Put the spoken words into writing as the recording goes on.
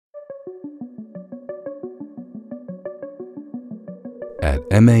At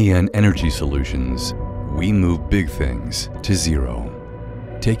MAN Energy Solutions, we move big things to zero,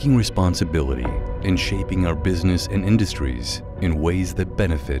 taking responsibility and shaping our business and industries in ways that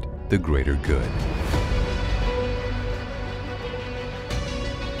benefit the greater good.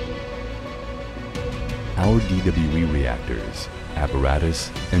 Our DWE reactors,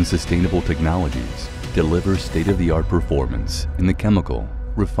 apparatus, and sustainable technologies deliver state-of-the-art performance in the chemical,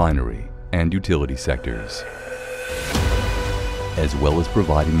 refinery, and utility sectors, as well as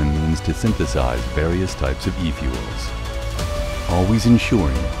providing the means to synthesize various types of e-fuels, always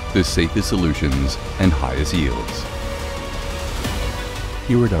ensuring the safest solutions and highest yields.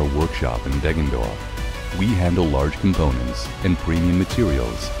 Here at our workshop in Deggendorf, we handle large components and premium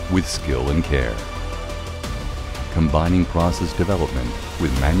materials with skill and care, combining process development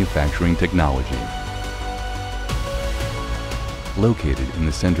with manufacturing technology. Located in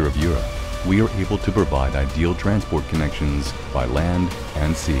the center of Europe, we are able to provide ideal transport connections by land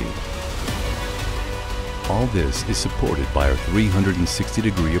and sea. All this is supported by our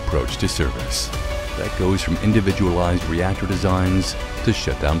 360-degree approach to service that goes from individualized reactor designs to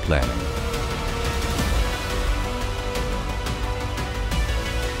shutdown planning.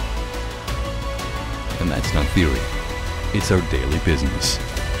 And that's not theory, it's our daily business.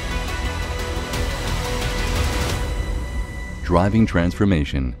 Driving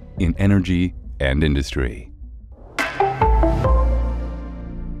transformation in energy and industry.